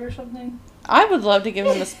Babe award or something? I would love to give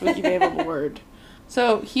him a Spooky Babe award.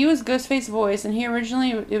 So he was Ghostface's voice, and he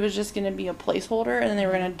originally, it was just going to be a placeholder, and then they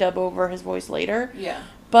were going to dub over his voice later. Yeah.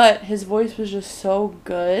 But his voice was just so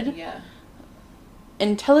good. Yeah.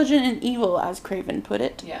 Intelligent and evil, as Craven put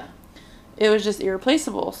it. Yeah. It was just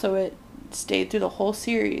irreplaceable, so it stayed through the whole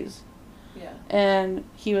series. Yeah. And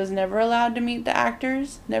he was never allowed to meet the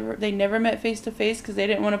actors. They never met face to face because they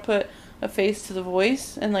didn't want to put a face to the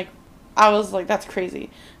voice. And I was like, that's crazy.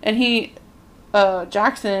 And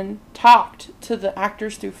Jackson talked to the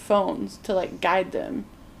actors through phones to guide them.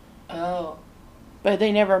 Oh. But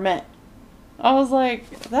they never met. I was like,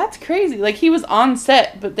 that's crazy. He was on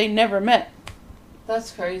set, but they never met.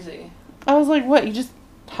 That's crazy. I was like, what? You just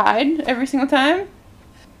hide every single time?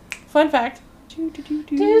 Fun fact. Fun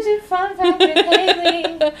fact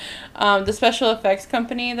lately. The special effects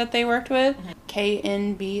company that they worked with,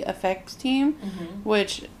 KNB Effects Team,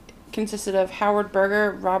 which consisted of Howard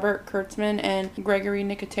Berger, Robert Kurtzman, and Gregory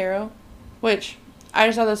Nicotero, which I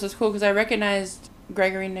just thought this was cool because I recognized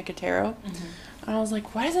Gregory Nicotero. And I was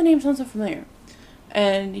like, why does that name sound so familiar?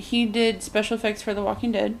 And he did special effects for The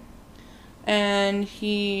Walking Dead. And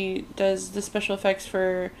he does the special effects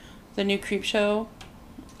for the new Creepshow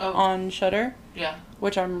on Shudder. Yeah.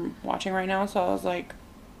 which I'm watching right now, so I was like,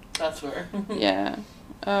 That's where. yeah.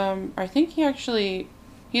 I think he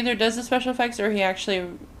either does the special effects or he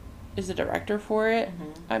actually is the director for it,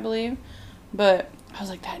 I believe. But I was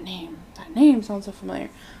like, that name sounds so familiar.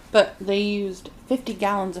 But they used 50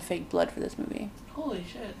 gallons of fake blood for this movie. Holy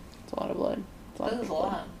shit. It's a lot of blood. That is a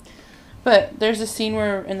lot. But there's a scene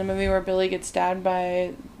in the movie where Billy gets stabbed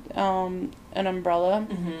by an umbrella.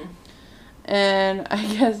 Mm-hmm. And I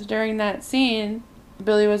guess during that scene,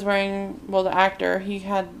 Billy was wearing, the actor, he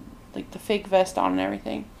had like the fake vest on and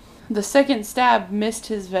everything. The second stab missed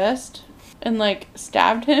his vest and like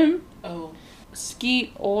stabbed him. Oh.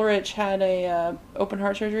 Skeet Ulrich had a open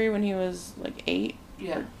heart surgery when he was like 8.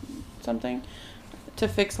 Yeah. Or something, to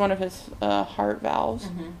fix one of his heart valves.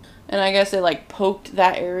 Mm-hmm. And I guess it like poked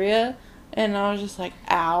that area, and I was just like,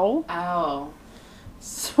 ow. Ow.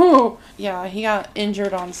 So, yeah, he got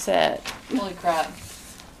injured on set. Holy crap.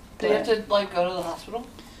 Did you have to, like, go to the hospital?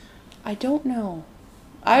 I don't know.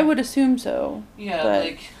 I would assume so.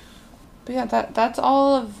 Yeah, but yeah, that's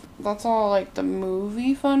all, like, the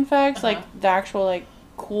movie fun facts. Like, the actual, like,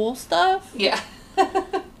 cool stuff. Yeah.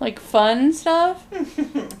 Like, fun stuff.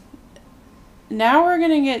 Now we're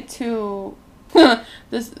gonna get to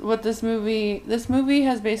this movie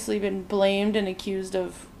has basically been blamed and accused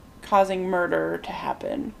of causing murder to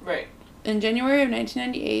happen. Right. In January of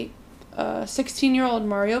 1998, 16-year-old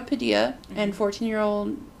Mario Padilla and his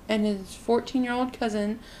 14-year-old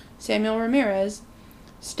cousin Samuel Ramirez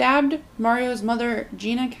stabbed Mario's mother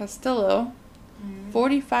Gina Castillo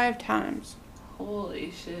 45 times.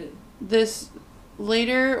 Holy shit. This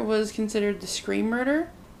later was considered the Scream murder.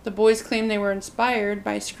 The boys claimed they were inspired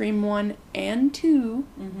by Scream 1 and 2.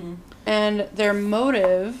 Mm-hmm. And their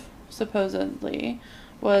motive, supposedly,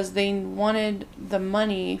 was they wanted the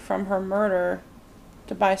money from her murder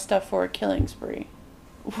to buy stuff for a killing spree.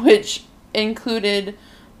 Which included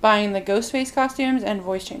buying the Ghostface costumes and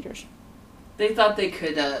voice changers. They thought they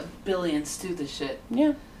could Billy and Stu the shit.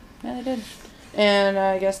 Yeah, they did. And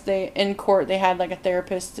I guess in court, they had like a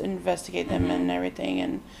therapist investigate them and everything,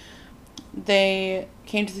 and they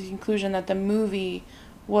came to the conclusion that the movie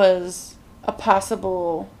was a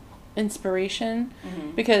possible inspiration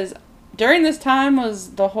because during this time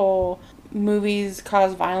was the whole movies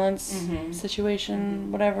cause violence situation,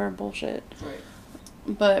 whatever bullshit. Right.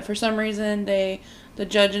 But for some reason, the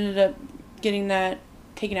judge ended up getting that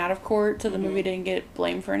taken out of court, so the movie didn't get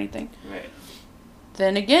blamed for anything. Right.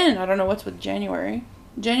 Then again, I don't know what's with January.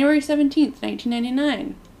 January 17th,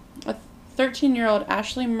 1999. A 13-year-old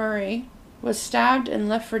Ashley Murray was stabbed and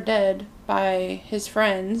left for dead by his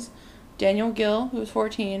friends, Daniel Gill, who was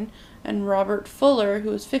 14, and Robert Fuller, who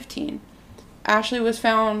was 15. Ashley was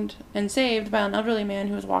found and saved by an elderly man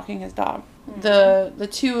who was walking his dog. The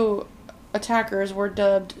two attackers were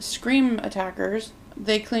dubbed Scream attackers.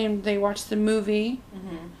 They claimed they watched the movie,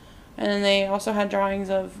 and then they also had drawings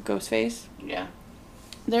of Ghostface. Yeah.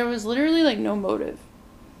 There was literally, like, no motive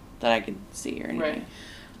that I could see or anything. Right.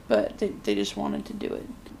 But they just wanted to do it.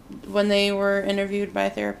 When they were interviewed by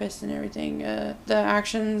therapists and everything, the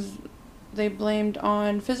actions they blamed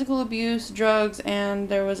on physical abuse, drugs, and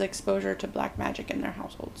there was exposure to black magic in their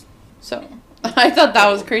households. So, I thought that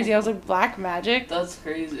was crazy. I was like, black magic? That's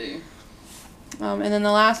crazy. And then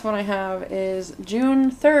the last one I have is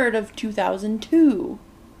June 3rd of 2002.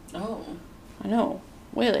 Oh. I know.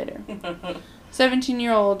 Way later.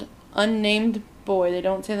 17-year-old unnamed boy, they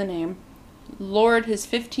don't say the name, lured his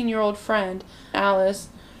 15-year-old friend, Alice,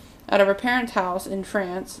 out of her parents' house in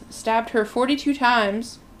France, stabbed her 42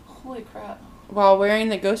 times. Holy crap. While wearing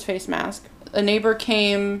the Ghostface mask. A neighbor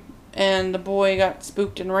came and the boy got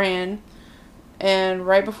spooked and ran. And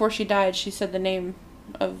right before she died, she said the name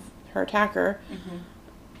of her attacker.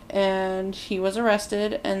 And he was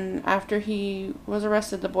arrested. And after he was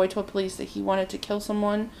arrested, the boy told police that he wanted to kill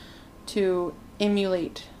someone to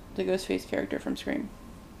emulate the Ghostface character from Scream.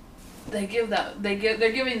 They're giving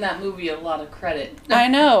that movie a lot of credit. I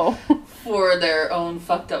know. For their own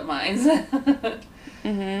fucked up minds.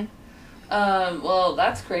 Well,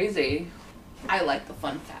 that's crazy. I like the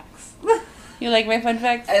fun facts. You like my fun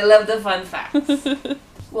facts? I love the fun facts.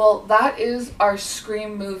 Well, that is our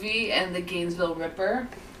Scream movie and the Gainesville Ripper.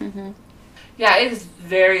 Yeah, it is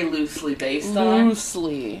very loosely based on.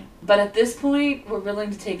 Loosely. But at this point, we're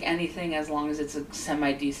willing to take anything as long as it's a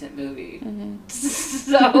semi-decent movie.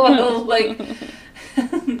 So, like,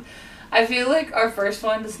 I feel like our first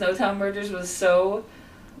one, the Snowtown Murders, was so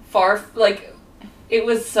far, like, it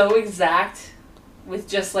was so exact with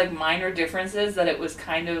just, like, minor differences that it was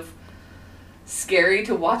kind of scary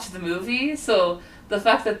to watch the movie. So the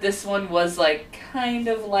fact that this one was like kind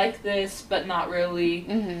of like this, but not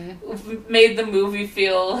really, made the movie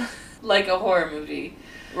feel like a horror movie.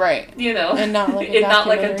 Right. You know, and not like a not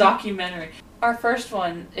like a documentary. Our first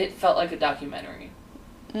one, it felt like a documentary.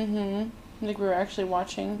 Like we were actually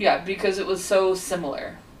watching. Yeah, because it was so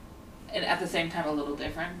similar, and at the same time a little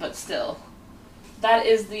different, but still. That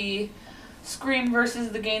is the Scream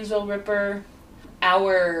versus the Gainesville Ripper.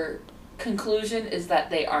 Our conclusion is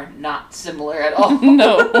that they are not similar at all.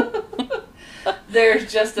 No.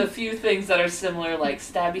 There's just a few things that are similar, like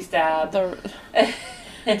stabby stab.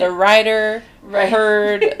 The writer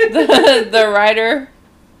heard the writer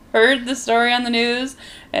heard the story on the news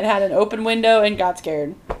and had an open window and got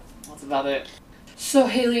scared. That's about it. So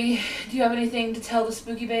Haley, do you have anything to tell the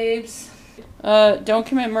spooky babes? Don't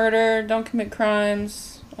commit murder. Don't commit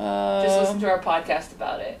crimes. Just listen to our podcast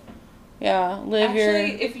about it. Yeah,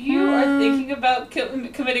 Actually, if you are thinking about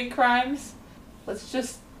committing crimes, let's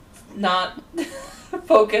just not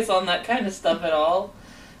focus on that kind of stuff at all.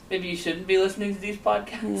 Maybe you shouldn't be listening to these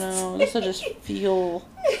podcasts. No, this will just fuel.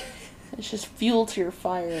 It's just fuel to your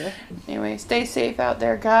fire. Anyway, stay safe out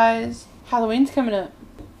there, guys. Halloween's coming up.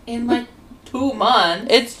 In like 2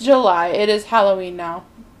 months. It's July. It is Halloween now.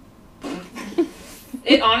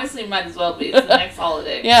 It honestly might as well be. It's the next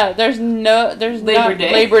holiday. Yeah, there's Labor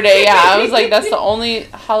Day. Labor Day, yeah. I was like, that's the only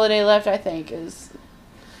holiday left, I think, is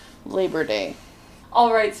Labor Day.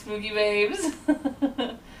 All right, spooky babes.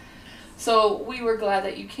 So we were glad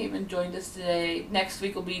that you came and joined us today. Next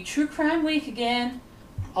week will be True Crime Week again.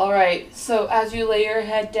 All right, so as you lay your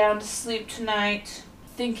head down to sleep tonight,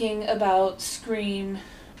 thinking about Scream,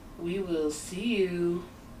 we will see you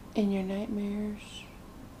in your nightmares.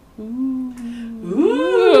 Ooh.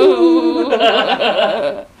 Ooh.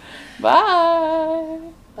 Bye.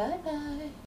 Bye-bye.